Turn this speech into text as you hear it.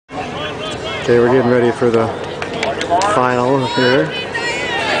Okay, we're getting ready for the final here.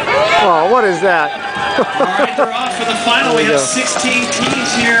 Oh, what is that? Alright, we're off for the final. We have 16 teams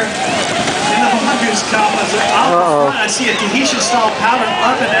here in the Mongoose Cup. As they're out front, I see a Tahitian-style pattern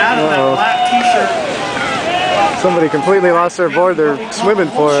up and out of that black t-shirt. Somebody completely lost their board. They're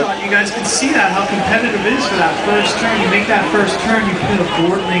swimming for it. You guys can see that, how competitive it is for that first turn. You make that first turn, you put a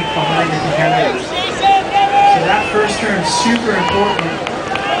board link behind your competitors. So that first turn is super important.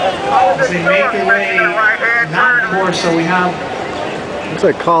 As they make their way not more, so we have. Looks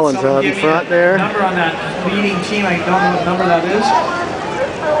like Collins out in front there. Number on that leading team, I don't know what number that is.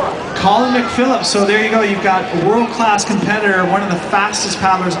 Colin McPhillips. So there you go. You've got a world-class competitor, one of the fastest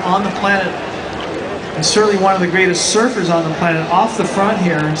paddlers on the planet, and certainly one of the greatest surfers on the planet. Off the front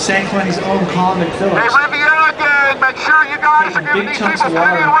here, San Clemente's own Colin McPhillips. Hey, Riviera again. Make sure you guys are giving these people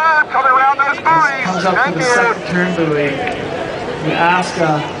plenty of room coming around those buoys. Comes up to the second turn buoy. We ask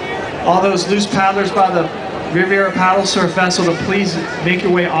all those loose paddlers by the Riviera Paddle Surf Vessel to please make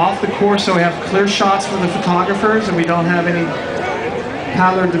your way off the course so we have clear shots for the photographers and we don't have any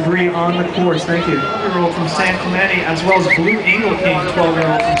paddler debris on the course. Thank you. 12-year-old from San Clemente, as well as Blue Eagle King,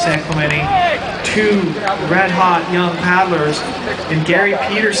 12-year-old from San Clemente. Two red-hot young paddlers, and Gary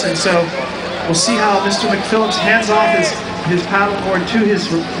Peterson. So we'll see how Mr. McPhillips hands off his paddleboard to his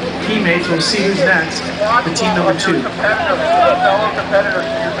teammates. We'll see who's next. The team number 2.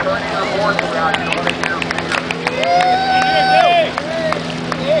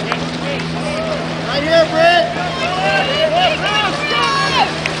 Right here, Britt.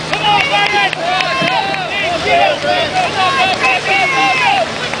 Come on, Britt.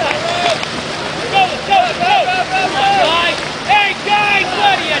 Hey, guys,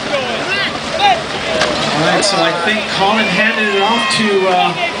 what are you doing? Alright, so I think Colin handed it off to,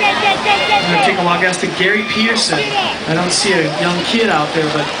 I'm going to take a long guess, to Gary Peterson. I don't see a young kid out there,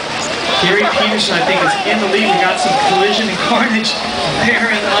 but Gary Peterson, I think, is in the lead. We got some collision and carnage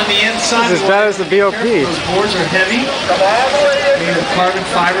there on the inside. This is as bad as the BOP. Those boards are heavy. Made of carbon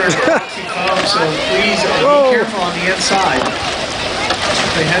fiber and epoxy foam, so please be careful on the inside.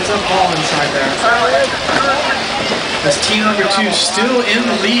 Okay, heads up all inside there. This team number 2 still in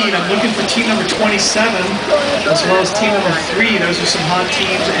the lead. I'm looking for team number 27, as well as team number 3. Those are some hot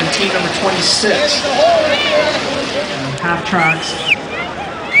teams, and team number 26. Half tracks.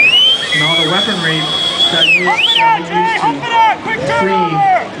 And all the weaponry that we use to free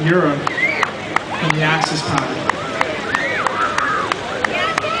Europe from the Axis power.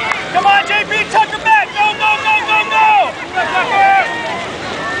 Come on, JP, tuck her back! Go, go, go, go, go!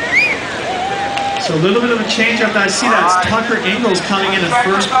 So a little bit of a change up. I see that's Tucker Ingalls coming in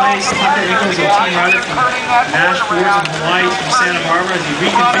first place. Tucker Ingalls, a team rider from Nash Boards in Hawaii, from Santa Barbara, as he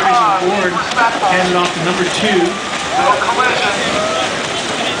reconfigures his board, handed off to number 2.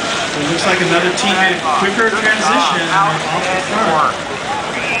 So it looks like another team made a quicker transition off the front.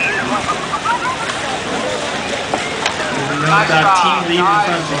 And then that team lead in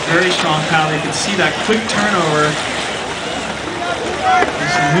front is a very strong paddle. You can see that quick turnover.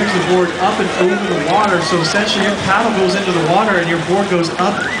 So moves the board up and over the water. So essentially your paddle goes into the water and your board goes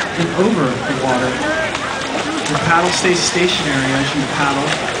up and over the water. Your paddle stays stationary as you paddle.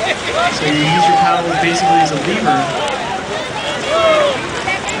 So you use your paddle basically as a lever.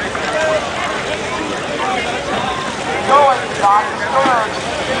 Going, Doc.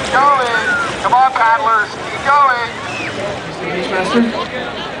 Keep going. Come on, paddlers. Keep going. Beach Master?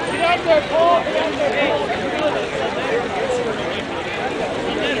 Get up there, Paul. Get up there.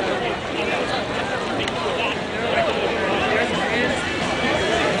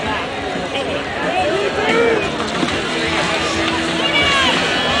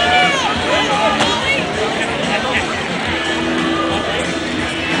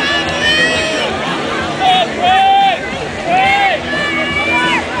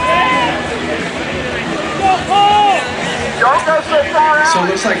 So it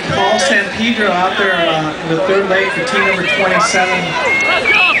looks like Paul San Pedro out there in the third leg for team number 27.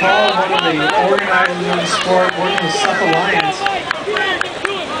 Paul, one of the organizers of the sport, working with SUP Alliance,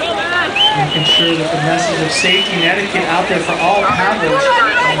 making sure that the message of safety and etiquette out there for all paddlers,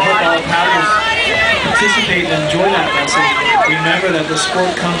 and hope all paddlers participate and enjoy that message. Remember that the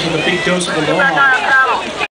sport comes with a big dose of aloha.